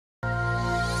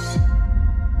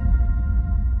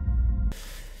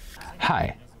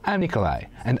Hi, I'm Nikolai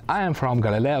and I am from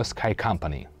Galileosky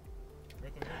company.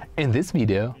 In this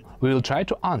video, we will try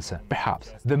to answer,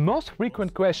 perhaps, the most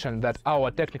frequent question that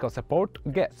our technical support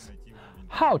gets.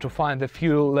 How to find the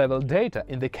fuel level data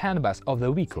in the CAN bus of the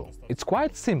vehicle? It's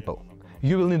quite simple.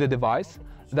 You will need a device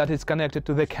that is connected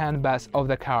to the CAN bus of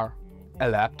the car, a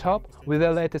laptop with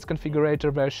the latest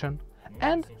configurator version,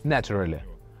 and, naturally,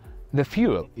 the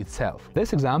fuel itself.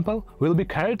 This example will be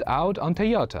carried out on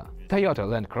Toyota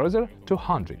Land Cruiser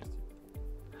 200.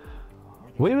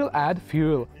 We will add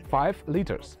fuel 5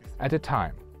 liters at a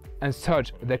time and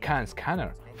search the CAN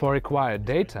scanner for required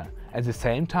data at the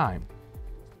same time.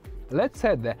 Let's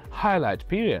set the highlight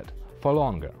period for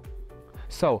longer,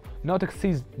 so not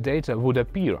exceed data would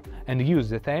appear and use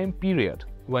the same period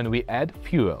when we add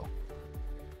fuel.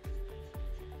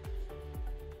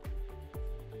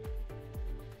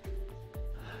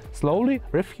 Slowly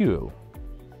refuel.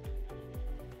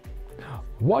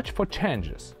 Watch for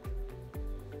changes.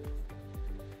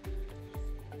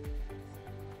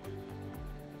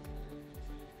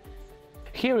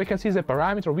 Here we can see the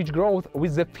parameter which grows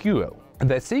with the fuel,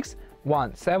 the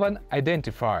 617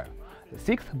 identifier, the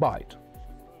 6th byte.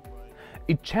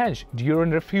 It changed during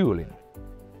refueling.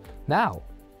 Now,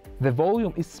 the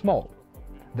volume is small.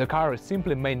 The car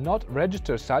simply may not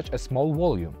register such a small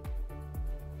volume.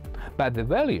 But the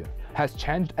value has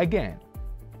changed again.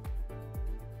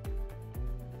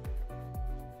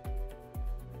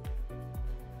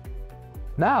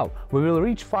 Now we will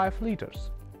reach 5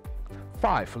 liters.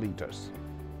 5 liters.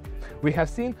 We have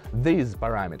seen these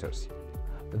parameters.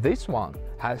 This one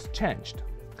has changed.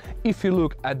 If you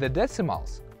look at the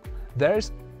decimals,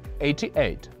 there's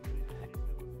 88.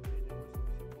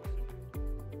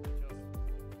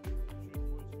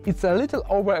 It's a little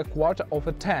over a quarter of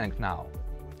a tank now.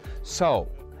 So,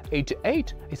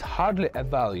 88 is hardly a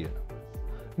value,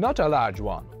 not a large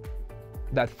one,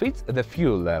 that fits the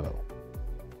fuel level.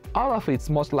 All of it's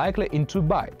most likely in 2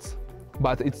 bytes,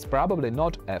 but it's probably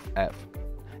not FF,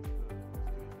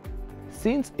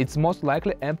 since it's most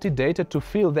likely empty data to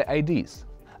fill the IDs.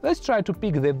 Let's try to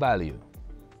pick the value.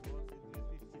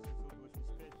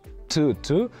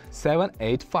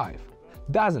 22785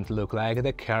 doesn't look like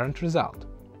the current result.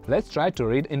 Let's try to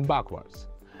read in backwards.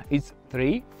 It's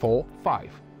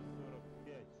 345.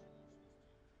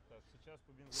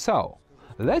 So,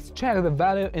 let's check the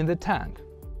value in the tank.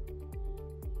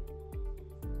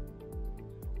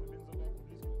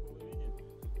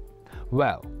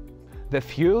 Well, the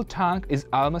fuel tank is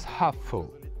almost half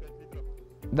full.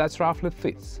 That's roughly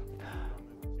fits.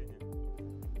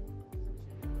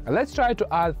 Let's try to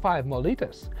add 5 more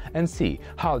liters and see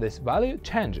how this value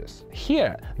changes.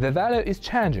 Here, the value is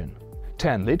changing.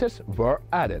 10 liters were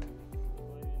added.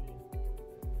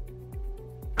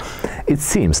 It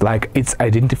seems like its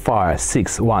identifier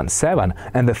 617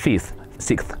 and the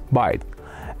 6th byte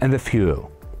and the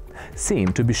fuel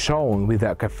seem to be shown with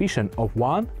a coefficient of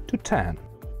 1 to 10.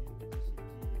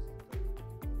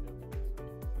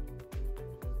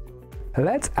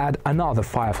 Let's add another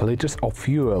 5 liters of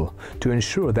fuel to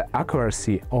ensure the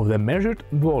accuracy of the measured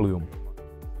volume.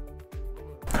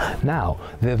 Now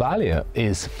the value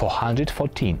is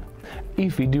 414.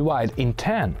 If we divide in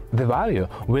 10, the value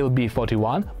will be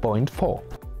 41.4.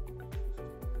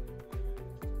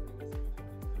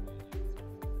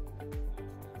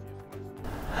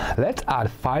 Let's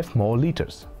add 5 more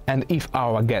liters, and if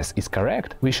our guess is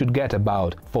correct, we should get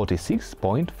about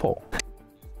 46.4.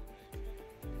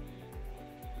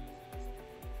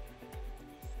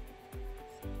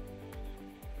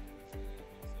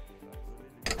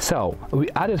 So, we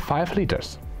added 5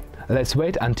 liters. Let's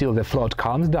wait until the float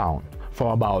calms down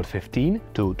for about 15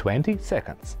 to 20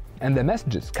 seconds. And the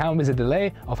messages come with a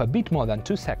delay of a bit more than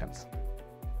 2 seconds.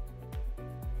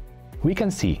 We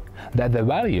can see that the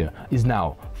value is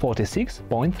now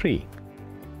 46.3.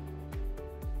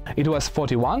 It was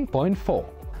 41.4.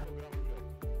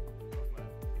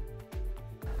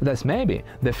 Thus maybe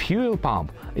the fuel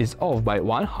pump is off by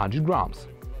 100 grams.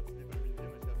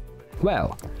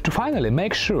 Well, to finally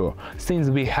make sure, since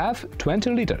we have 20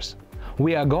 liters,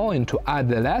 we are going to add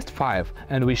the last 5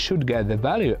 and we should get the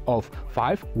value of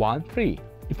 513,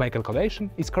 if my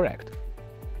calculation is correct.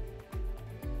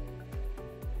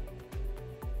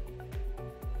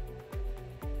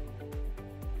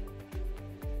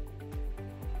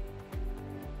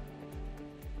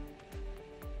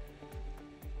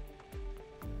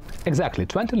 Exactly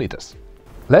 20 liters.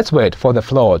 Let's wait for the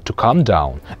float to calm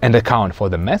down and account for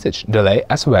the message delay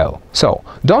as well. So,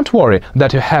 don't worry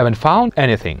that you haven't found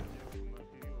anything.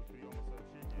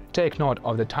 Take note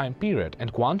of the time period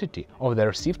and quantity of the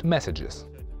received messages.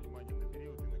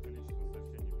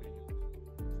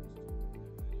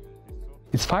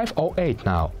 It's 5:08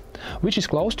 now, which is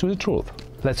close to the truth.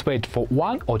 Let's wait for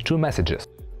 1 or 2 messages.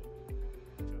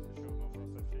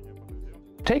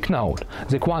 Take note,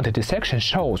 the quantity section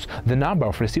shows the number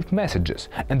of received messages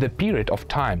and the period of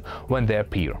time when they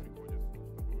appear.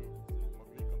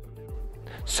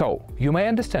 So, you may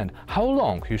understand how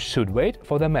long you should wait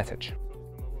for the message.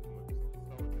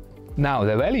 Now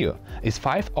the value is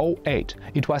 5:08.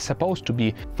 It was supposed to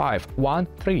be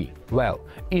 5:13. Well,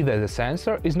 either the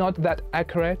sensor is not that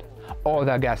accurate or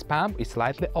the gas pump is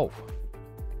slightly off.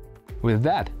 With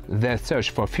that, the search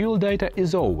for fuel data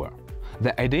is over.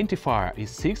 The identifier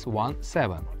is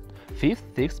 617,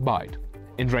 56 byte,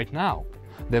 and right now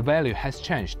the value has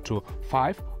changed to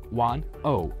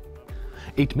 510.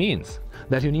 It means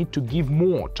that you need to give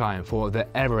more time for the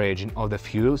averaging of the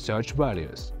fuel search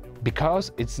values,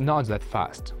 because it's not that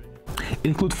fast.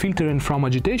 Include filtering from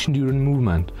agitation during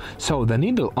movement, so the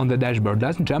needle on the dashboard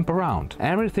doesn't jump around.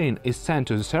 Everything is sent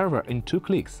to the server in 2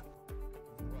 clicks.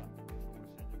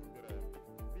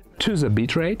 Choose a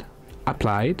bitrate,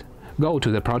 apply it, go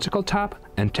to the protocol tab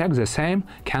and check the same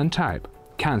CAN type,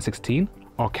 CAN 16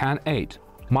 or CAN 8.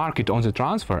 Mark it on the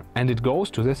transfer and it goes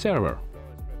to the server.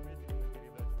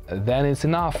 Then it's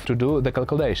enough to do the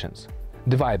calculations.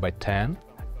 Divide by 10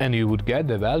 and you would get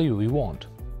the value we want.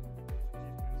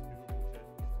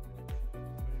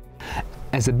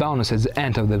 As a bonus at the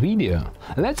end of the video,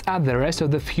 let's add the rest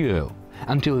of the fuel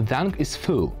until the tank is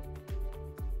full.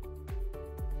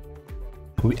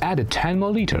 We added 10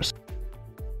 more liters.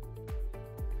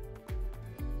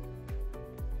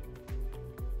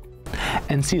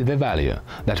 And see the value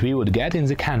that we would get in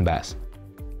the CAN bus.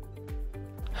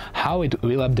 How it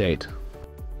will update.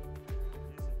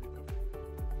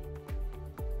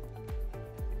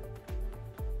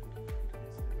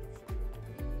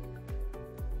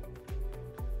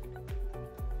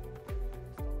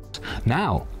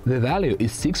 Now the value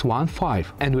is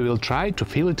 615 and we will try to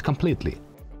fill it completely.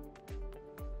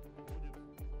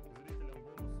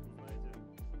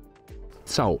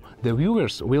 So, the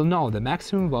viewers will know the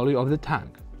maximum value of the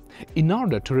tank, in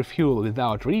order to refuel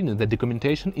without reading the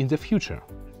documentation in the future.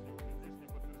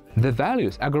 The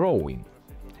values are growing.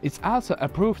 It's also a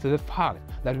proof to the fact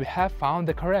that we have found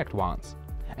the correct ones.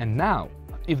 And now,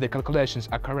 if the calculations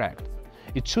are correct,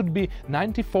 it should be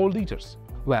 94 liters.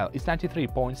 Well, it's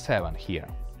 93.7 here.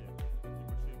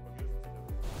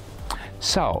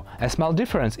 So, a small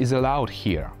difference is allowed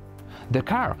here. The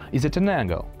car is at an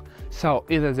angle, so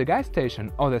either the gas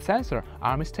station or the sensor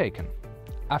are mistaken.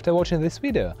 After watching this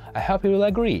video, I hope you will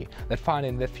agree that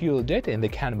finding the fuel data in the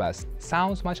CAN bus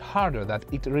sounds much harder than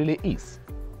it really is.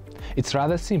 It's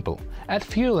rather simple. Add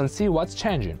fuel and see what's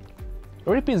changing.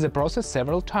 Repeat the process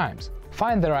several times.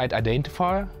 Find the right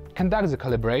identifier, conduct the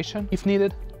calibration if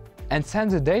needed, and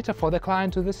send the data for the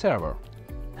client to the server.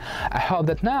 I hope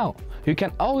that now you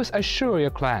can always assure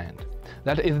your client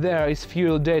that if there is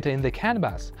fuel data in the CAN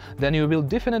bus, then you will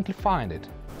definitely find it.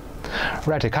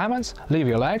 Write your comments, leave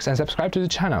your likes and subscribe to the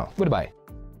channel. Goodbye!